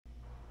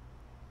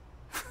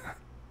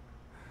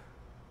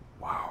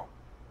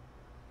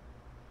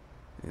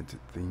And to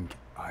think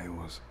I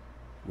was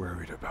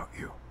worried about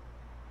you.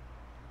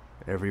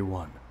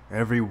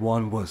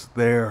 Everyone was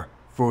there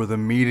for the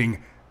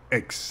meeting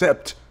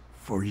except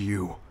for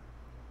you.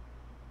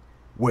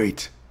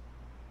 Wait.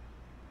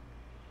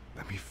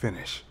 Let me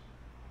finish.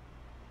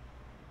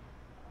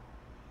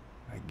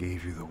 I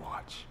gave you the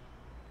watch.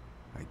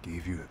 I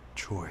gave you the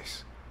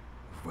choice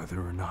of whether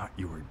or not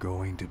you were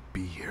going to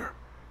be here.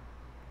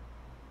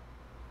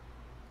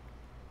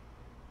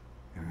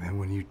 And then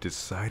when you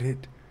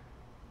decided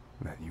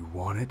that you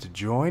wanted to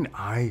join,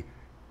 I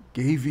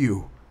gave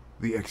you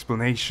the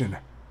explanation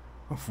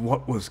of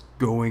what was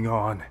going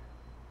on.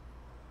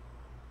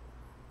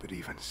 But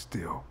even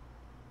still,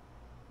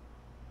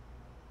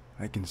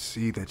 I can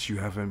see that you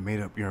haven't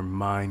made up your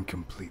mind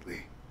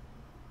completely.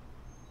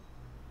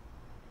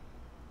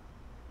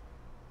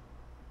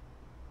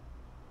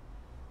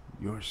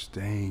 You're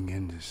staying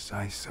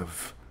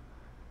indecisive.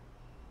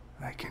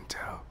 I can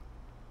tell.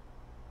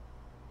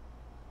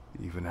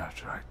 Even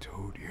after I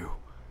told you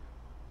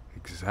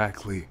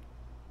exactly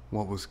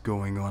what was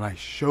going on, I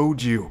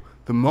showed you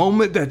the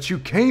moment that you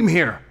came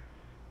here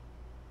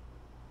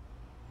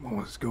what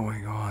was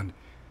going on,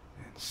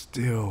 and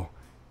still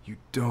you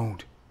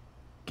don't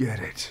get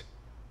it.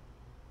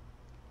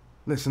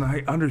 Listen,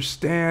 I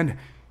understand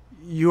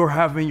you're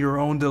having your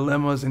own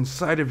dilemmas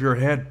inside of your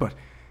head, but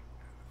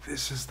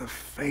this is the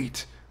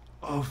fate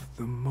of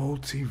the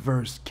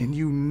multiverse. Can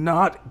you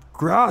not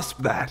grasp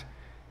that?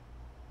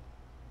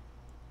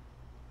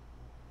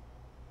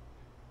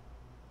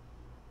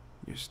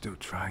 You're still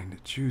trying to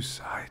choose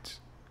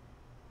sides.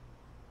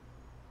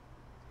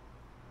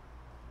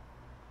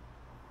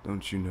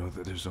 Don't you know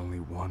that there's only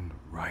one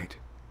right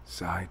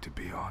side to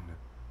be on?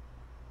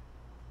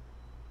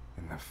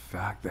 And the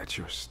fact that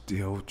you're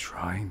still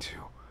trying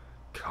to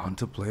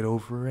contemplate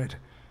over it?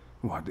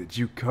 What, did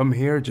you come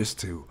here just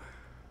to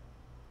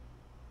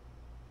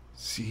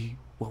see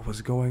what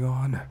was going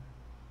on?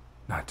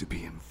 Not to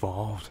be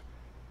involved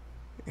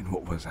in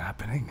what was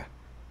happening?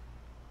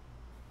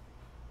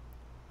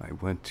 I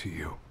went to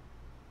you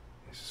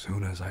as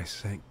soon as I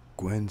sent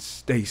Gwen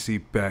Stacy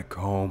back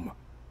home.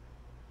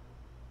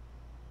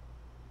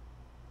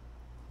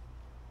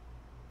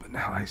 But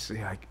now I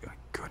see I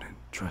couldn't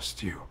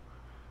trust you.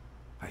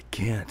 I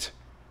can't.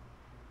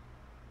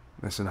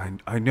 Listen,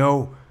 I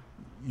know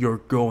you're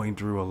going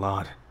through a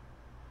lot.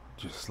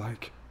 Just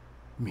like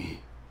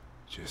me.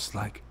 Just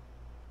like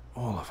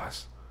all of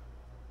us.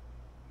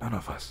 None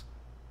of us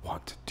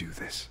want to do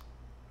this.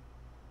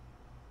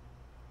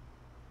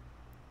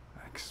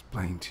 I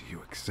explained to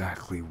you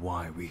exactly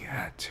why we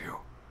had to.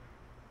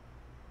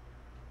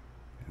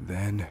 And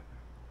then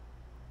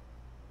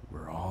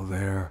we're all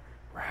there,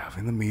 we're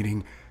having the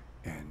meeting,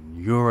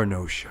 and you're a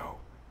no-show.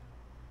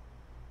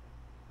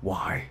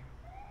 Why?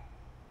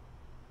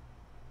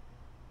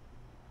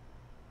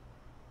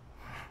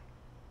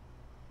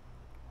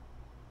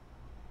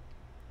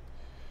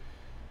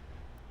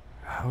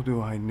 How do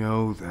I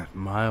know that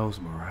Miles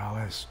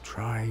Morales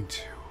trying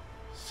to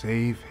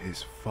save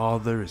his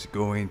father is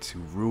going to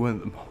ruin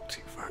the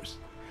multiverse?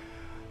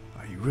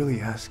 Are you really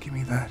asking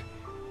me that?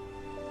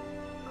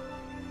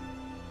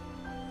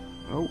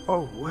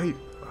 Oh, wait.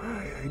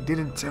 I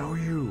didn't tell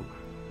you.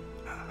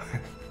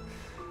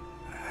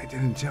 I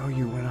didn't tell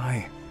you when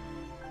I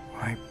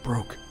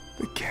broke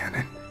the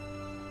canon.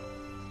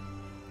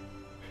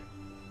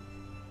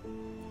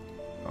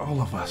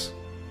 All of us.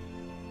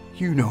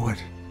 You know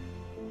it.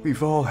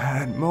 We've all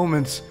had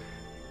moments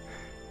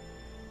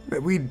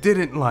that we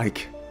didn't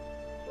like,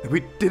 that we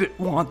didn't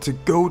want to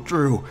go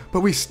through,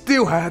 but we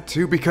still had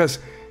to because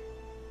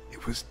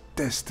it was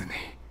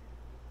destiny.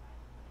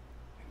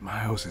 And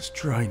Miles is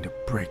trying to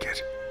break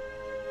it.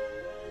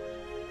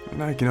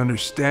 And I can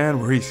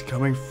understand where he's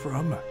coming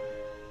from.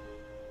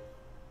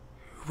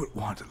 Who would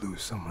want to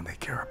lose someone they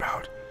care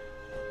about?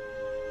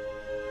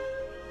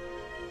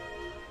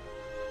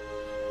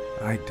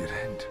 I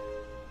didn't.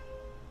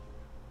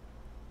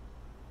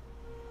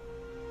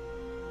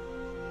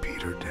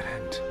 Peter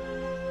didn't.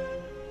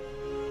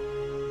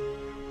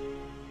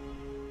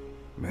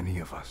 Many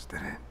of us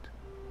didn't.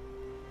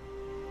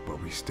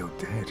 But we still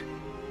did.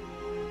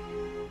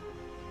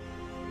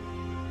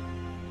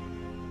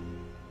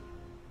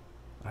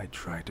 I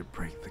tried to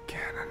break the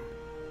canon.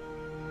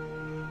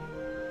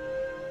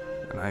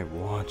 And I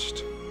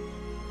watched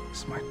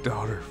as my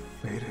daughter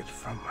faded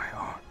from my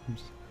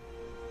arms.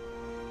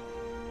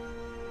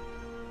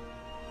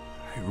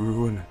 I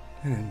ruined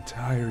an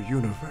entire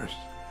universe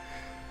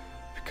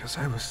because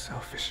I was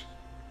selfish.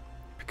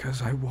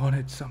 Because I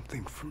wanted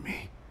something for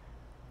me.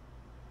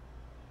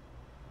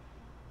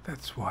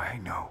 That's why I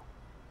know.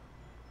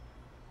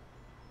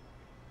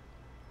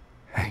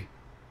 Hey.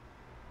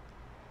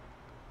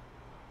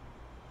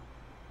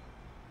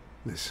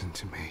 Listen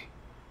to me.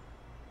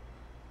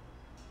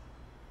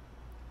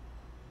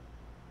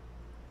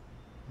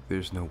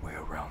 There's no way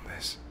around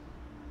this.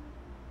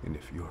 And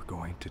if you're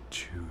going to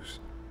choose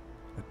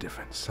a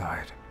different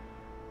side,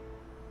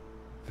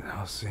 then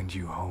I'll send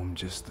you home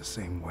just the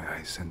same way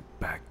I sent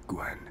back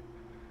Gwen.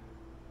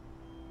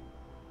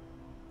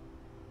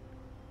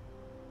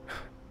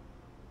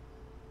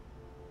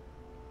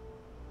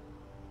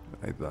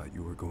 I thought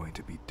you were going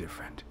to be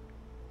different,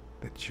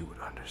 that you would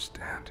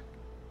understand.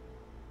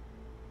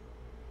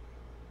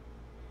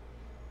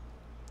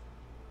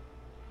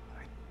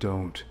 I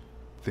don't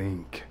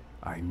think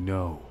I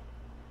know.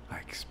 I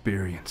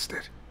experienced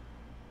it.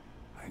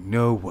 I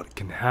know what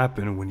can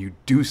happen when you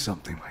do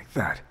something like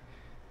that.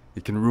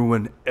 It can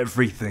ruin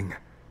everything.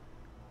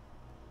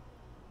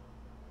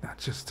 Not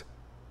just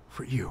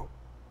for you,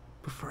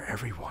 but for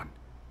everyone.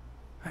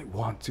 I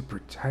want to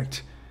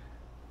protect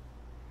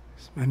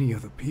as many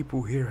of the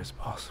people here as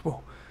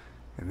possible.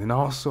 And then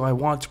also I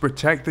want to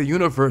protect the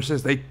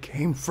universes they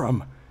came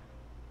from.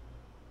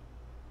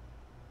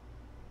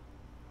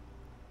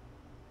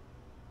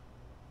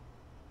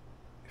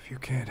 If you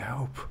can't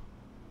help,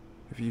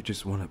 if you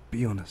just want to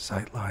be on the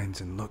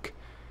sidelines and look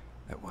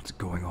at what's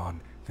going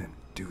on, then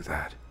do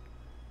that.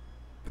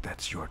 But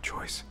that's your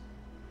choice.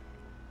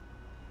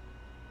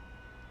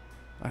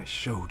 I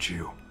showed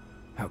you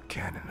how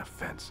canon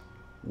events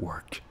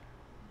work,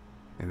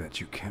 and that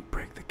you can't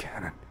break the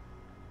canon.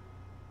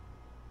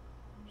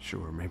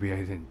 Sure, maybe I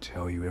didn't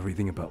tell you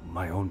everything about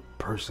my own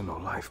personal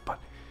life, but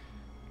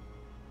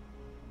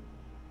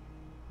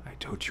I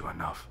told you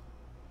enough.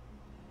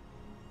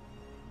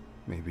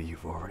 Maybe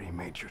you've already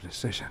made your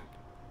decision.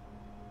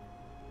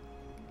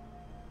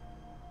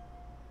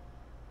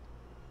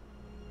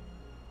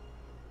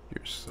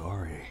 You're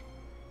sorry.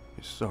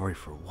 You're sorry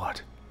for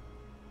what?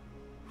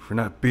 For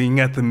not being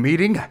at the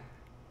meeting?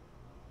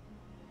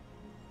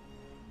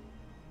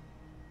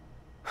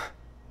 For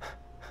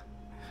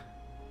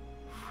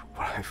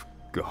what I've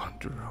gone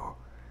through.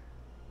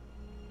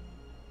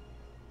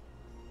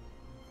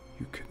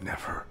 You could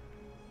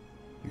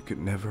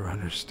never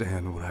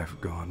understand what I've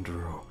gone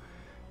through,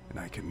 and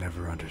I could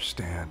never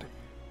understand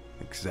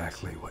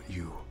exactly what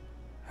you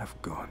have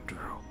gone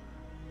through.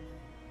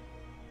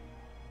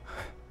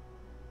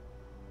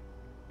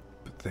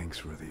 But thanks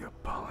for the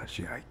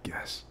apology, I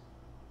guess.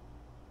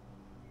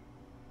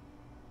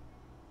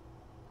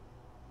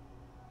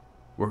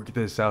 Work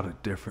this out a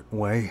different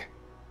way?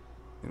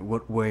 In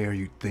what way are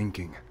you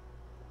thinking?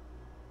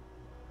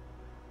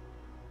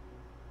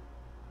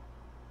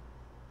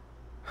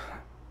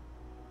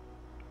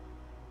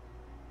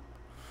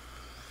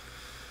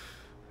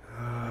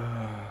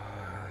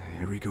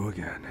 Here we go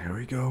again. Here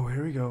we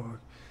go.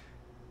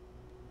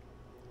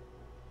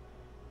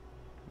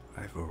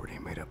 I've already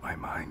made up my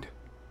mind.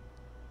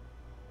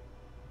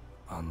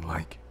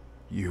 Unlike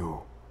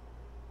you,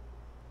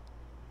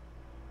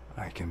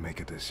 I can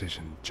make a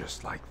decision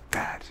just like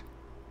that.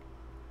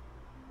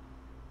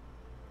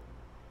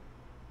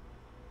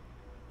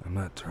 I'm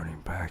not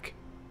turning back.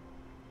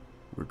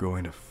 We're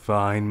going to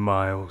find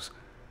Miles,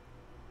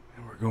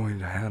 and we're going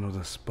to handle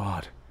the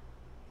spot.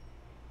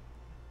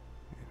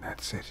 And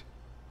that's it.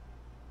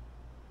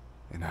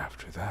 And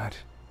after that,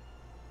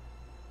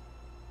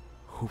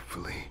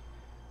 hopefully,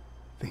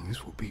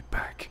 things will be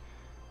back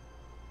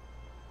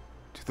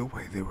to the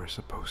way they were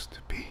supposed to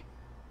be.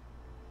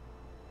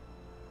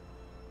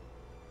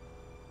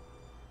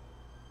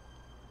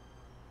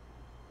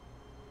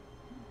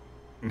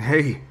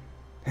 Hey.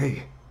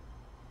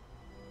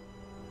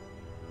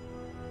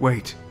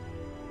 Wait.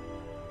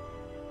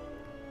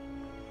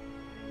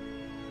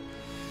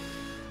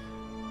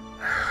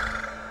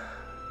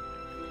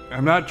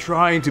 I'm not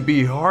trying to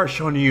be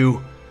harsh on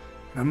you.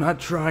 I'm not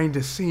trying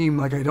to seem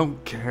like I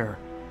don't care.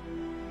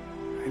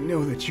 I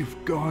know that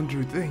you've gone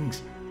through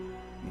things.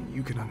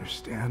 You can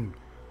understand.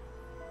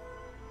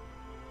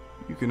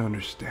 You can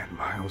understand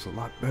Miles a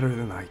lot better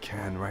than I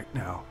can right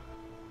now.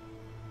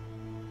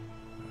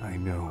 I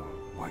know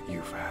what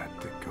you've had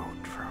to go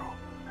through.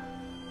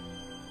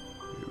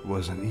 It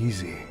wasn't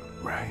easy,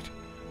 right?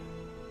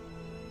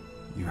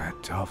 You had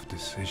tough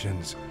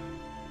decisions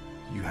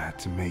you had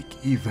to make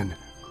even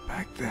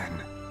back then.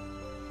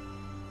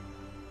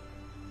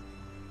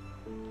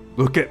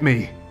 Look at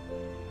me.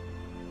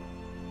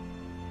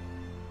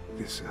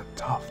 This is a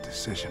tough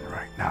decision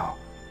right now.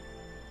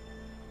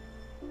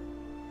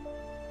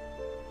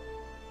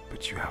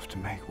 But you have to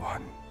make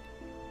one.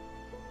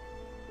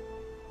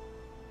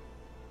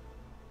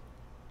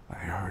 I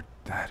heard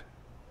that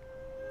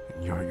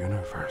in your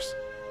universe,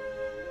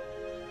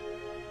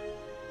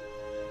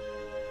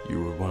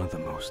 you were one of the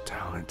most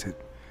talented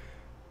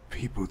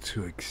people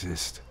to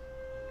exist.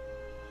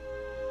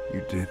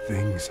 You did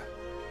things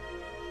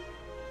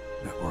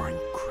that were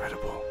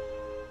incredible,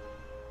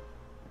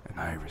 and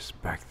I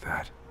respect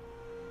that.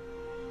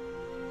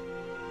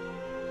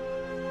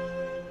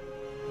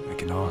 I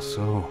can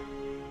also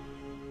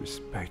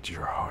respect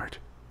your heart.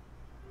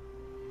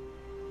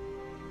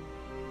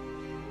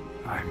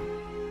 I'm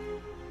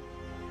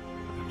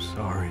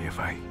sorry if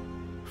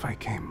I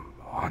came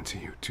onto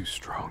you too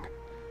strong.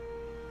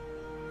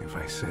 If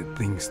I said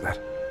things that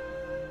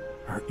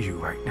hurt you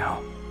right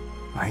now.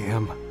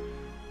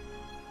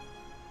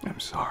 I'm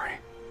sorry.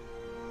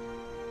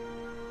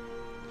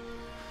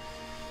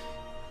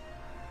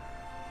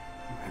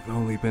 I've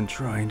only been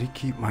trying to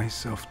keep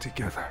myself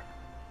together.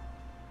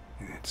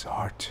 And it's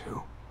hard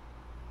too.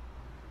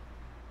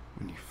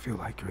 When you feel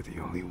like you're the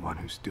only one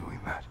who's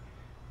doing that.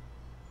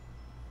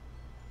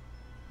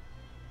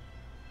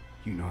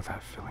 You know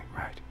that feeling,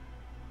 right?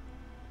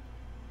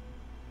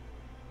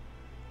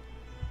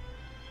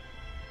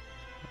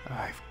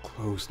 I've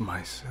closed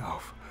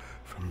myself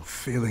from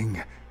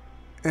feeling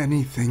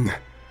anything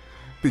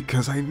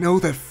because I know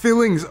that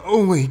feelings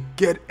only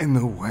get in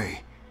the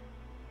way.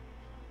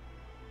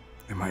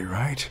 Am I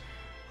right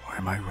or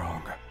am I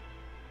wrong?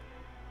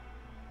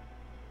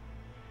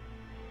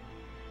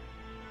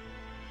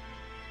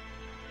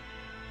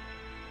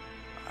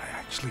 I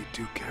actually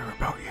do care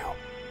about you.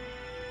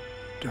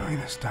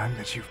 During this time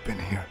that you've been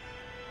here,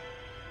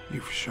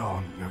 you've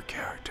shown your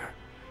character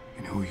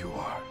and who you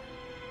are.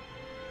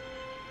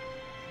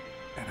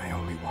 And I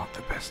only want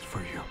the best for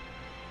you.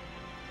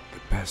 The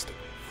best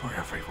for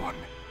everyone.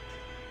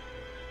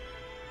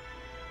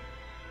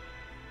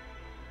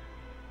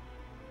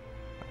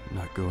 I'm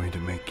not going to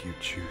make you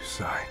choose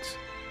sides.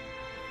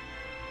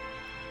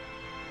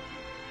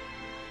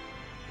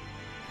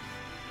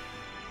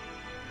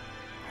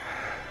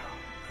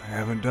 I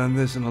haven't done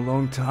this in a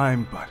long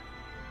time, but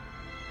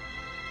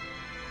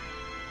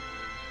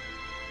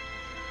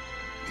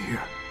here.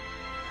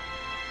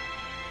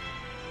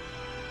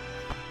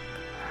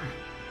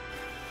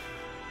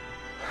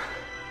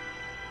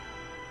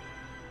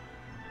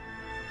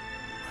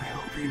 I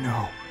hope you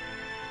know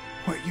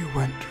what you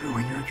went through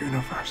in your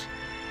universe.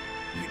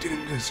 You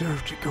didn't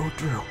deserve to go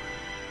through.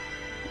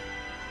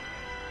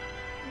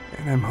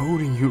 And I'm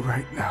holding you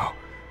right now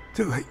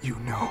to let you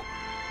know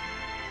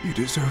you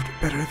deserved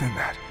better than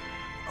that.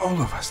 All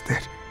of us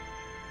did.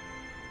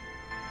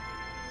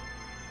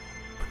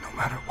 But no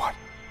matter what,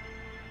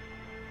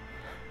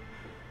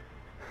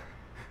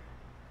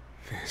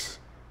 this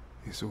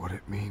is what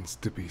it means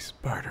to be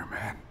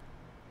Spider-Man.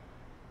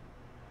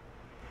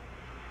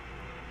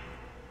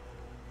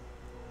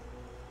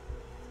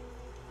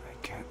 I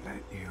can't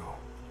let you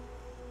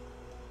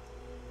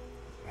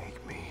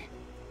make me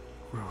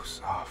grow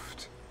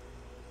soft,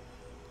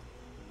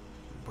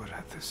 but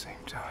at the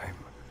same time,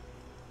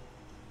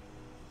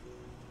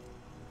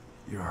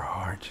 your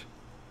heart,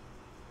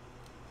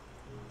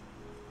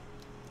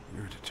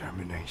 your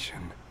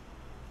determination,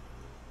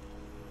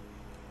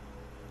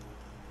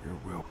 your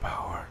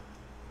willpower,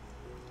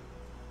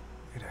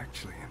 it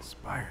actually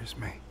inspires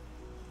me.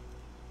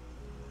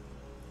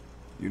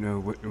 You know,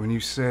 when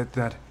you said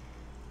that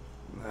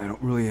I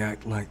don't really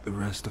act like the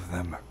rest of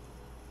them,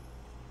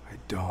 I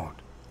don't.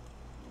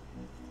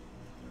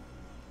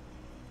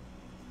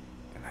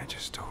 And I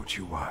just told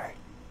you why.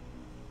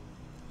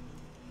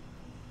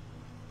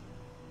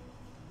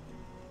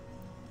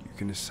 You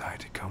can decide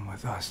to come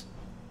with us.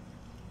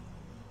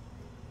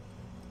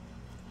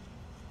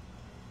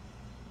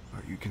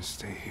 Or you can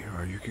stay here,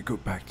 or you could go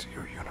back to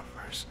your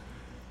universe.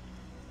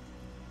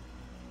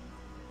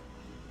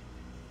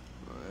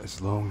 As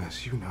long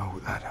as you know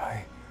that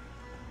I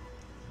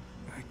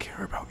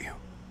care about you.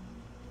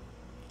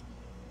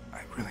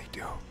 I really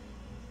do.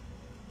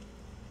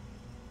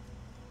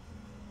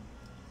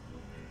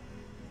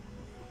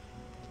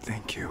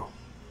 Thank you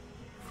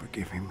for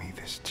giving me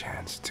this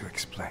chance to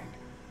explain.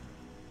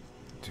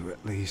 To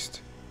at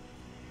least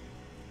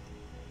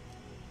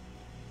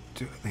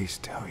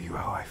tell you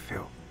how I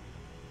feel.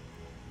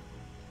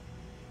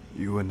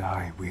 You and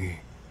I, we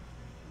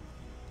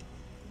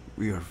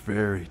are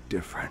very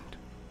different.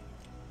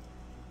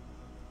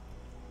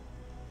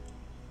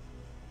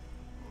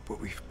 But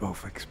we've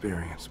both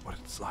experienced what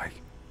it's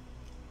like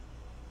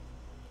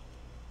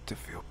to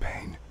feel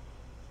pain,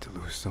 to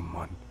lose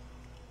someone,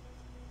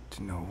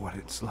 to know what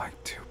it's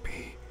like to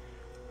be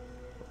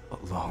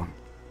alone.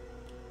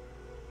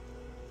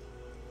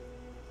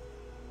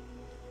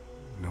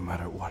 No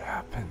matter what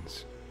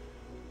happens,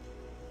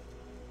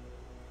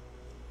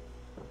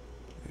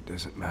 it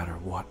doesn't matter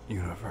what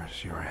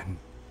universe you're in.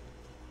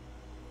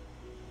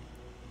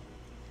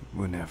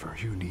 Whenever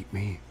you need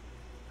me,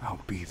 I'll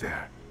be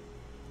there.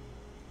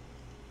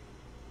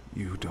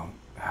 You don't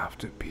have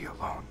to be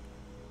alone.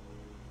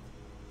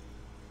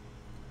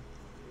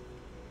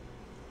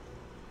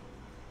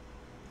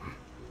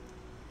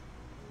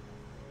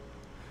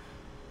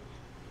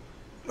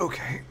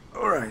 Okay,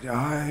 alright,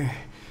 I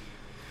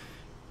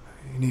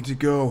need to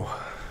go.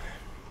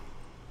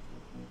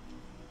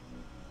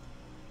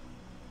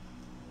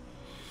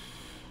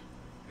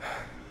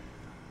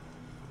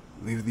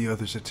 Leave the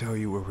others to tell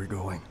you where we're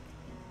going.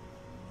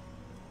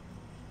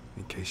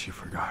 In case you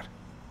forgot.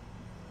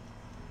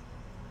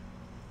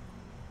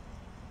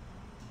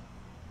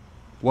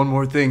 One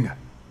more thing.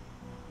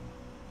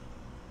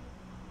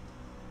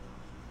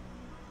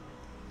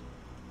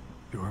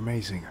 You're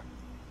amazing.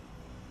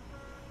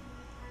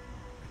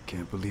 I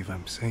can't believe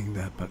I'm saying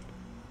that, but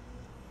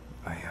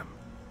I am.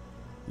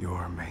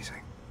 You're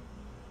amazing.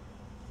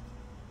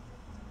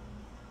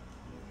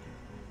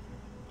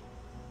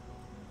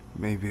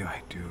 Maybe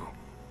I do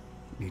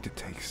need to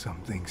take some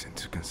things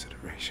into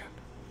consideration.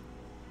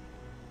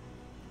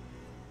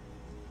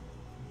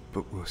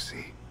 But we'll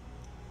see.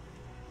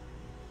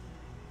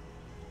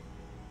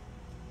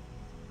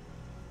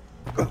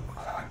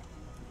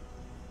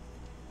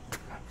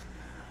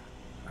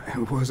 I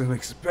wasn't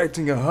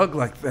expecting a hug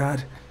like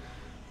that,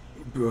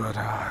 but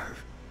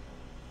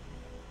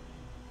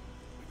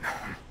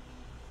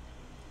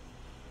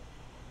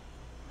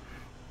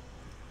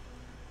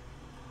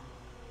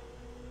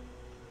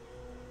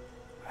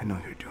I know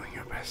you're doing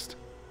your best.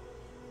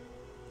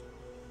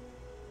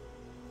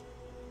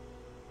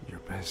 Your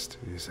best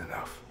is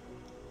enough.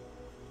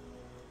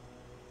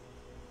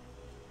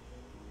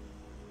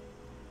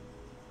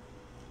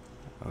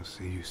 I'll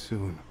see you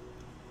soon,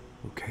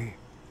 okay?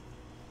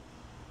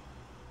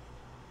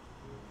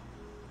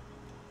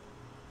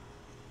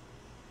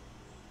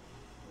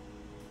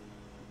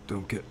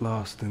 Don't get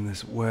lost in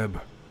this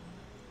web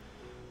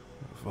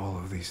of all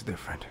of these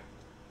different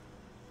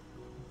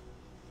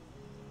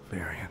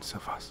variants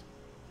of us.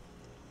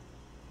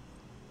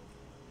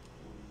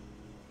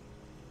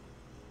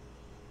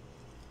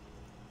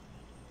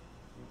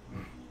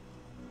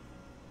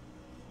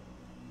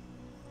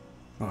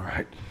 All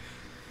right.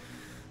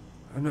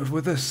 Enough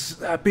with this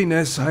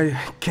happiness. I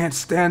can't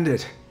stand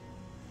it.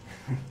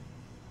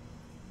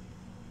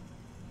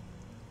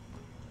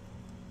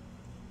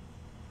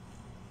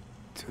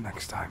 Till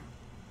next time.